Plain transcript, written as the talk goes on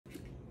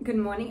Good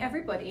morning,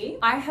 everybody.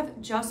 I have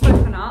just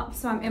woken up,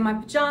 so I'm in my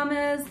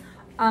pajamas.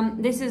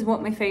 This is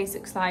what my face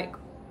looks like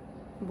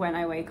when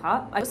I wake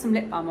up. I got some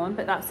lip balm on,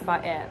 but that's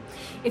about it.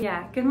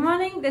 Yeah, good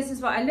morning. This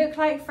is what I look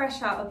like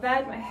fresh out of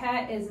bed. My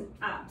hair is an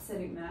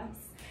absolute mess.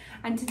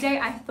 And today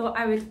I thought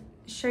I would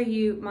show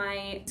you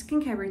my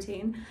skincare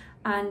routine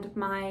and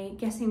my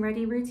getting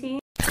ready routine.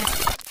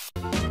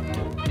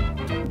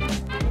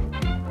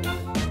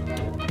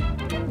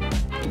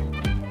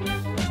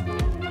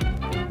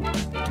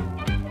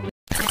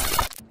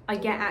 I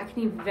get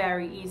acne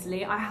very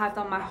easily. I have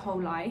done my whole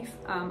life.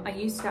 I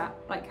used to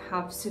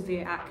have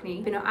severe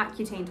acne. Been on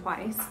Accutane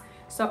twice.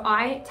 So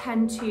I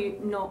tend to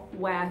not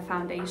wear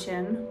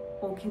foundation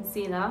or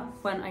concealer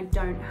when I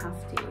don't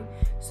have to.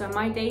 So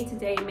my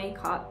day-to-day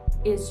makeup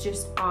is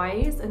just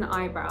eyes and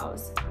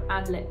eyebrows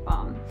and lip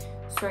balm.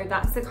 So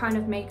that's the kind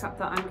of makeup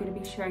that I'm going to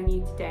be showing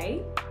you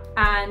today.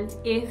 And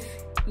if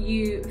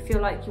you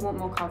feel like you want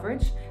more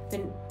coverage,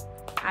 then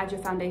add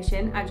your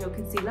foundation, add your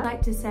concealer. I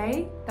like to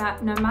say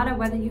that no matter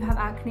whether you have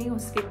acne or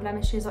skin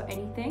blemishes or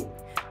anything,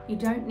 you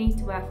don't need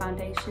to wear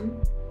foundation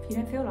if you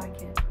don't feel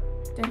like it.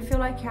 Don't feel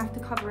like you have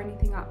to cover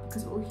anything up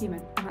because we're all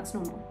human and that's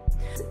normal.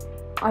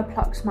 I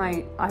plucked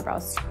my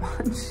eyebrows too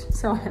much,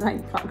 so I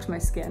plucked my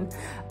skin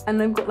and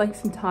I've got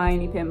some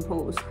tiny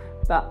pimples,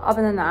 but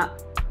other than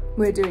that,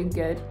 we're doing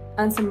good.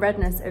 And some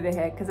redness over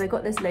here because I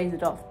got this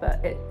lasered off,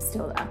 but it's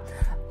still there.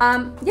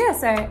 Yeah,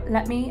 so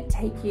let me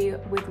take you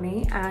with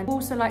me, and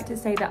also like to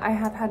say that I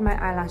have had my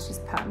eyelashes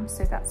permed,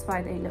 so that's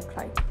why they look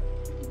like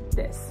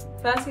this.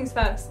 First things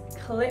first,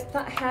 clip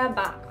that hair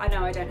back. I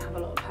know I don't have a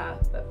lot of hair,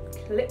 but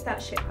clip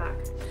that shit back.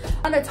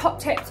 And the top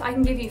tips I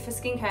can give you for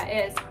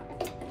skincare is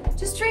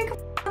just drink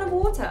a lot of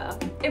water.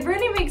 It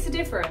really makes a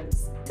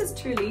difference. This is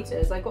 2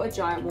 liters. I got a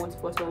giant water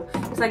bottle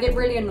because I get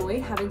really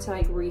annoyed having to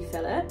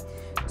refill it.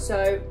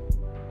 So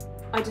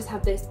I just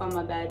have this on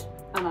my bed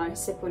and I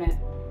sip on it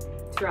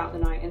throughout the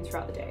night and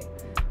throughout the day.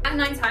 At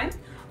night time,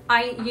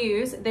 I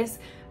use this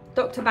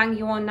Dr. Bang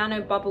Yuan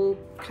Nano Bubble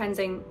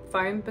Cleansing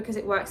Foam because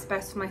it works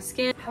best for my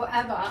skin.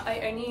 However, I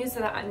only use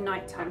that at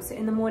night time. So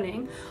in the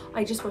morning,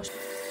 I just wash.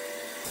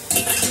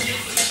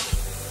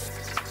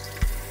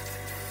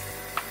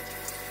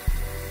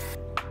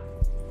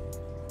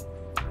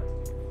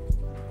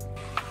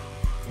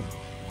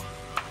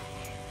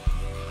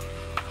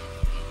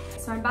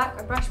 So I'm back,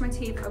 I brushed my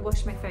teeth, I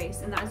washed my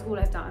face, and that is all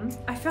I've done.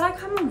 I feel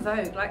like I'm on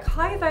Vogue,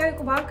 hi Vogue,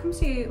 welcome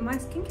to my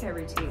skincare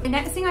routine. The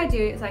next thing I do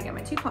is I get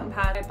my 2 cotton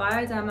pads,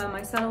 my Bioderma,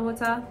 my micellar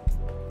water,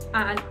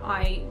 and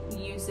I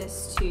use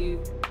this to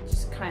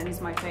just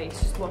cleanse my face,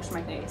 just wash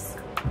my face.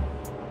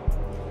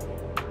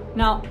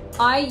 Now,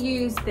 I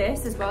use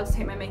this as well to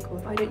take my makeup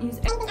off. I don't use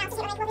anything else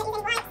to take my makeup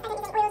off. I don't use any wipes, I don't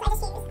use any oils, I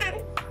just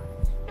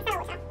use micellar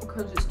water.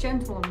 Because it's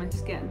gentle on my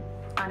skin,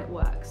 and it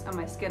works, and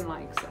my skin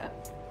likes it.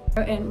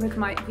 Go in with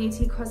my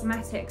VT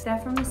Cosmetics. They're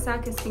from the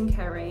Circa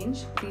skincare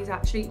range. These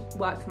actually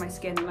work for my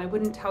skin, and I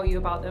wouldn't tell you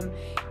about them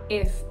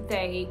if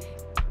they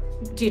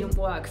didn't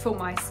work for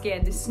my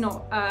skin. This is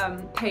not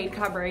paid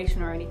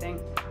collaboration or anything.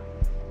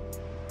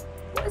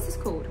 What is this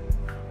called?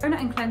 Donut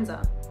and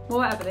cleanser. Well,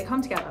 whatever, they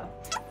come together.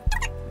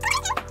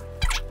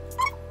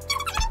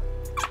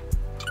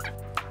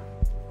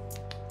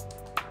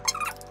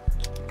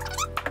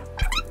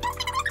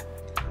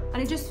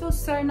 And it just feels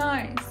so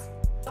nice.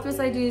 First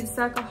I do the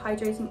Circa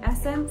Hydrating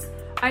Essence.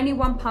 Only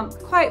 1 pump,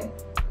 quite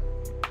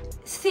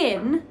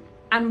thin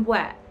and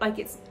wet,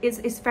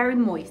 it's very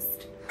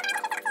moist.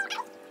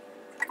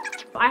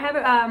 I have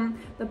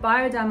the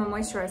Bioderma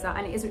moisturizer,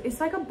 and it's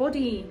like a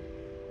body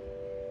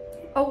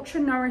ultra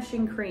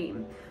nourishing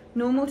cream,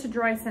 normal to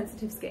dry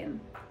sensitive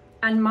skin,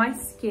 and my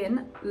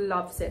skin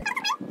loves it.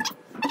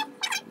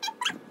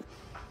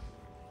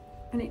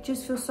 And it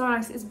just feels so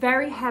nice. It's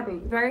very heavy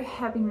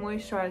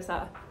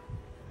moisturizer.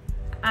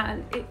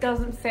 And it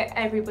doesn't fit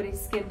everybody's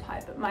skin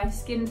type, but my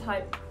skin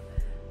type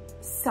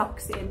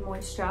sucks in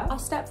moisture.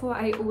 Last step, what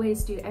I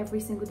always do every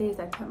single day is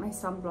I put my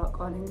sunblock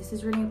on, and this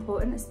is really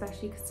important,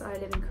 especially because I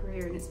live in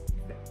Korea and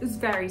it's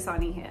very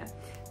sunny here.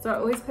 So I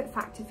always put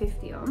factor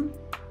 50 on.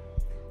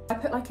 I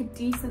put a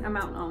decent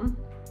amount on.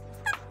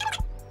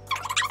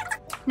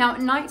 Now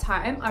at night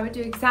time, I would do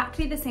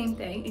exactly the same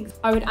thing.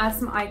 I would add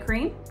some eye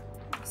cream.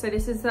 So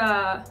this is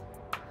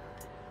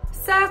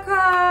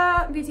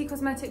Circa VT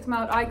Cosmetics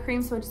Mild Eye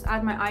Cream, so I just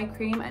add my eye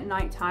cream at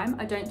night time.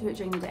 I don't do it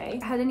during the day.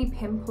 If I had any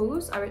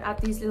pimples, I would add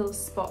these little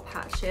spot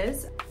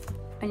patches,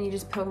 and you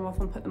just peel them off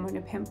and put them on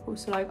your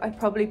pimples. So I'd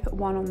probably put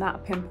 1 on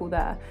that pimple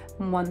there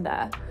and 1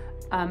 there,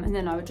 and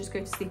then I would just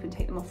go to sleep and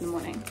take them off in the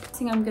morning. The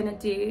thing I'm gonna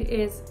do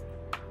is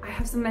I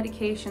have some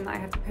medication that I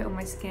have to put on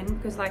my skin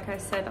because, like I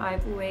said,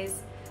 I've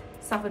always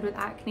suffered with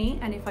acne,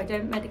 and if I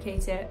don't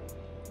medicate it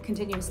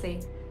continuously,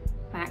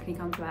 my acne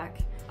comes back.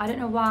 I don't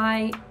know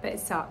why, but it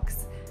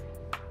sucks.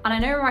 And I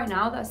know right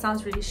now that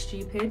sounds really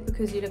stupid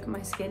because you look at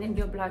my skin and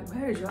you're like,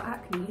 where is your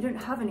acne? You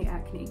don't have any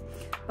acne.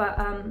 But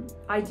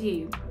I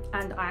do.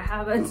 And I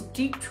have a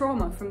deep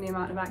trauma from the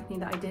amount of acne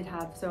that I did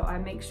have. So I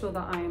make sure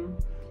that I'm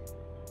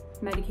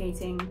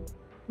medicating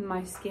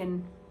my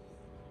skin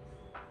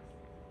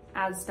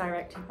as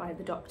directed by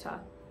the doctor.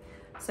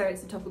 So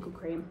it's a topical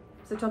cream.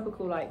 It's a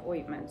topical like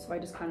ointment. So I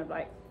just kind of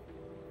like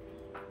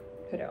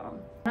put it on.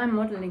 When I'm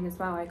modeling as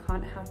well, I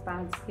can't have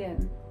bad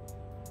skin,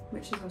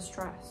 which is a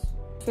stress.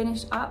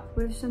 Finished up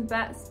with some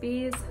Burt's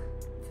Bees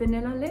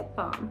Vanilla Lip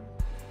Balm.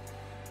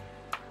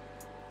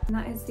 And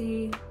that is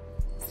the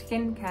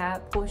skincare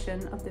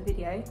portion of the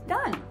video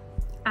done.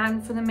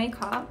 And for the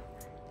makeup,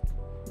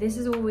 this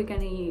is all we're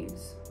gonna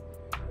use.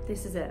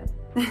 This is it.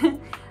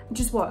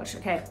 Just watch,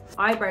 okay.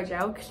 Eyebrow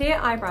gel, clear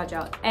eyebrow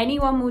gel,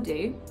 anyone will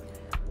do.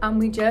 And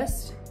we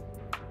just,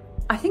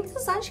 I think this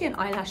is actually an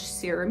eyelash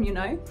serum, you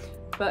know,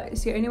 but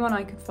it's the only one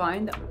I could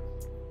find that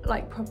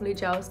like properly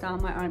gels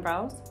down my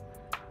eyebrows.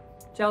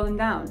 Gel them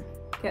down,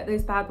 get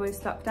those bad boys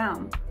stuck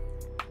down.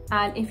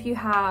 And if you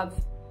have,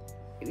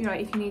 you know,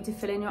 if you need to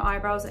fill in your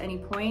eyebrows at any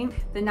point,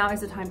 then now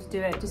is the time to do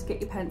it. Just get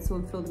your pencil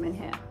and fill them in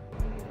here.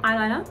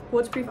 Eyeliner,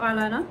 waterproof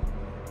eyeliner,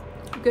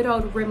 good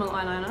old Rimmel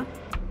eyeliner.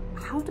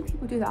 How do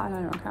people do that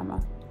eyeliner on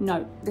camera?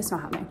 No, this is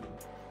not happening.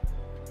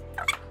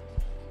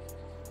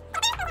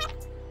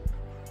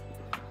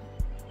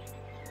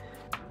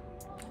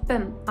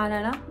 Boom,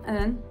 eyeliner, and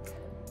then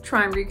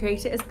try and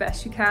recreate it as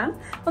best you can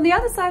on the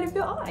other side of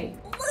your eye.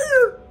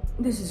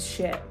 This is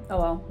shit. Oh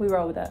well, we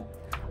roll with it.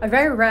 I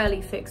very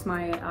rarely fix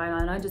my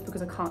eyeliner just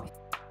because I can't.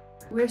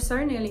 We're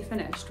so nearly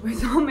finished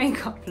with our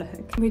makeup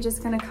look. We're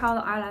just gonna curl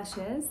the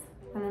eyelashes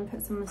and then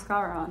put some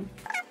mascara on.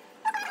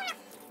 I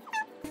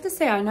have to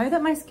say, I know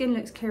that my skin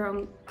looks clear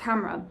on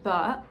camera,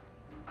 but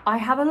I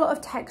have a lot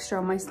of texture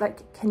on my,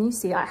 like, can you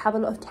see? I have a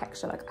lot of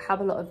texture, like I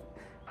have a lot of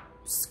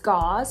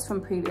scars from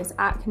previous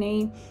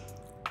acne.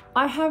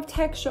 I have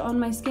texture on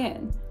my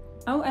skin.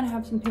 Oh, and I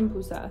have some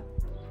pimples there.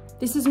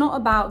 This is not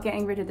about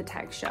getting rid of the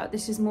texture.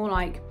 This is more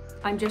like,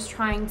 I'm just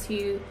trying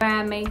to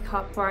wear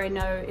makeup where I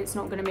know it's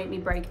not gonna make me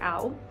break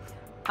out.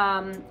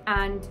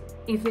 And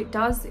if it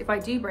does, if I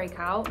do break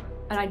out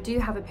and I do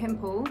have a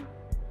pimple,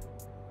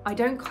 I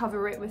don't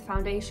cover it with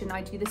foundation.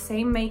 I do the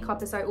same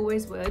makeup as I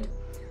always would,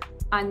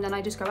 and then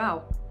I just go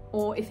out.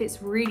 Or if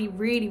it's really,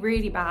 really,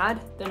 really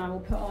bad, then I will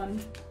put on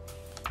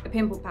a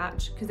pimple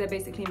patch because they're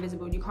basically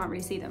invisible. You can't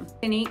really see them.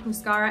 Any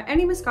mascara,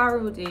 any mascara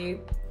will do.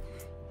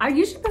 I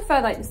usually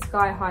prefer like the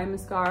Sky High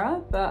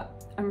mascara,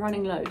 but I'm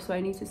running low, so I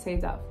need to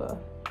save that for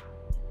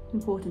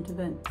important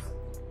events.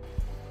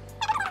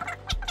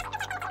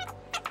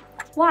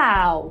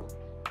 Wow,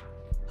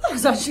 that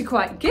was actually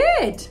quite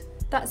good.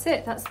 That's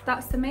it,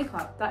 that's the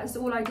makeup. That is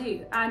all I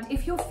do. And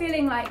if you're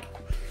feeling like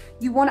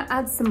you want to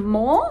add some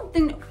more,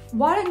 then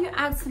why don't you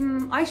add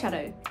some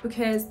eyeshadow?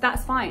 Because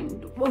that's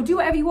fine. Well, do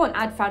whatever you want.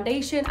 Add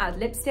foundation, add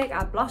lipstick,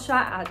 add blusher,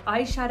 add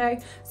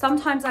eyeshadow.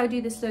 Sometimes I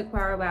do this look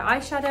where I wear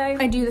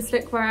eyeshadow. I do this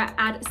look where I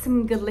add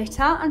some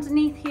glitter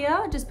underneath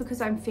here, just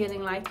because I'm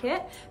feeling like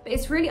it. But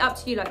it's really up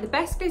to you. Like, the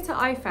best glitter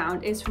I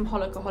found is from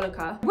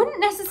Holika. I wouldn't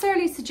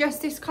necessarily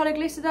suggest this color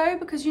glitter though,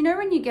 because you know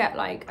when you get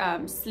like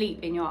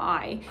sleep in your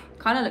eye, it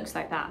kind of looks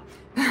like that.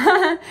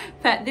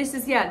 But this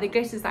is, yeah, the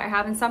glitters that I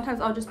have, and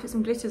sometimes I'll just put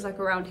some glitters like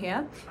around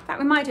here. In fact,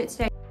 we might do it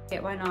today. Yeah,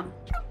 why not?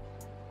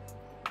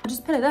 I'll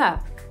just put it there,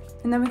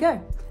 and there we go.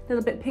 A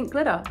little bit of pink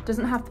glitter.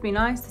 Doesn't have to be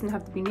nice, doesn't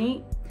have to be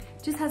neat.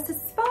 Just has to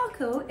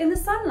sparkle in the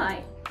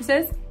sunlight. It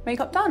says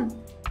makeup done.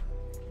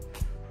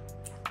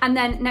 And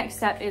then next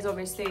step is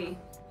obviously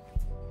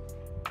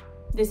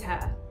this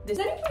hair. Does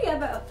anybody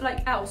ever,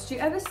 like, else, do you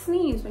ever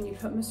sneeze when you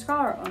put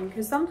mascara on?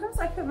 Because sometimes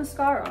I put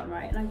mascara on,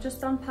 right? And I've just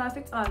done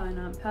perfect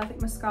eyeliner and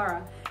perfect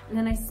mascara, and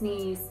then I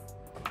sneeze.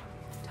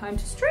 Time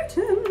to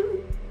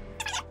straighten.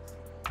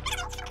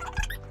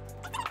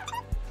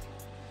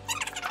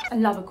 I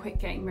love a quick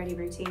getting ready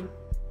routine.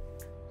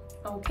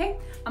 Okay,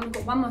 I've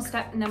got one more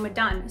step and then we're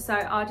done. So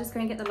I'll just go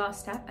and get the last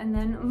step and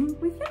then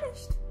we're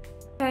finished.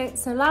 Okay,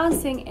 so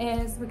last thing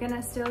is we're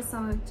gonna steal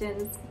some of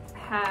Jin's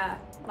hair,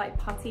 like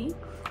putty.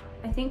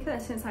 I think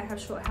that since I have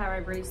short hair,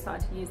 I've really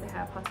started to use the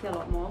hair putty a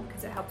lot more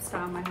because it helps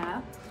style my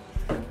hair.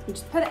 You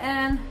just put it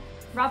in,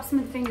 rub some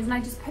of the fingers, and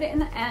I just put it in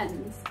the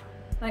ends,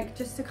 like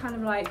just to kind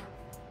of like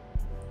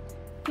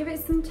give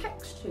it some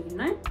texture, you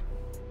know?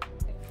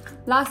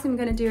 Last thing I'm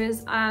gonna do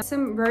is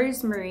some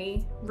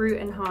rosemary root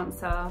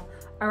enhancer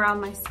around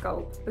my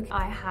scalp because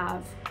I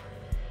have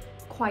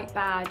quite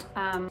bad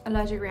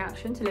allergic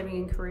reaction to living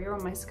in Korea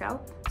on my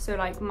scalp. So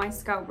like my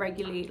scalp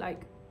regularly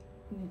like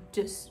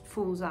just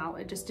falls out,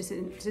 it just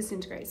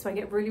disintegrates. So I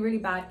get really, really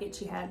bad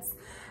itchy heads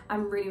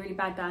and really, really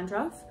bad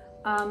dandruff,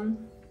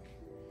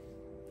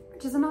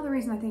 which is another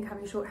reason I think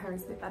having short hair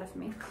is a bit better for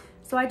me.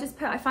 So I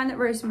just I find that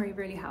rosemary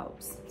really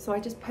helps. So I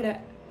just put it,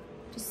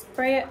 just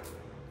spray it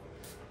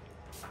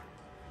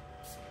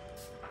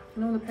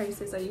in all the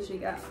places I usually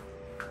get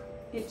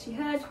itchy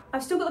head.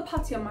 I've still got the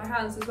putty on my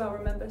hands as well,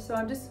 remember? So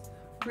I'm just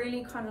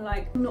really kind of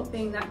like not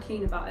being that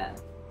clean about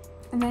it.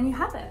 And then you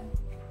have it.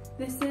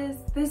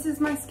 This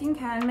is my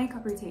skincare and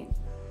makeup routine.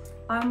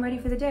 I'm ready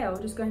for the day.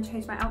 I'll just go and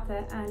change my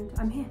outfit and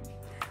I'm here.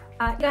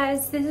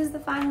 Guys, this is the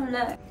final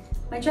look.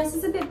 My dress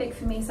is a bit big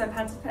for me, so I've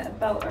had to put a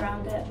belt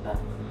around it, but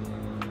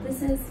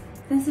this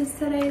is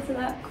today's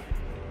look.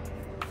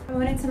 I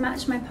wanted to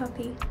match my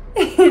puppy.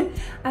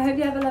 I hope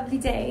you have a lovely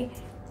day.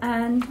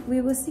 and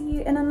we will see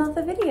you in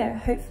another video,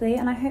 hopefully,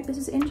 and I hope this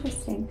is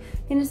interesting.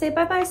 You're gonna say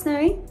bye-bye,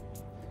 Snowy?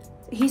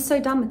 He's so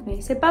done with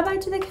me. Say bye-bye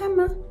to the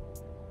camera.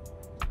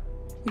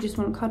 You just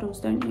want cuddles,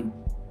 don't you?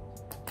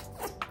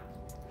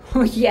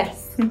 Oh,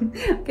 yes.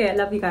 Okay, I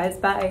love you guys.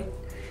 Bye.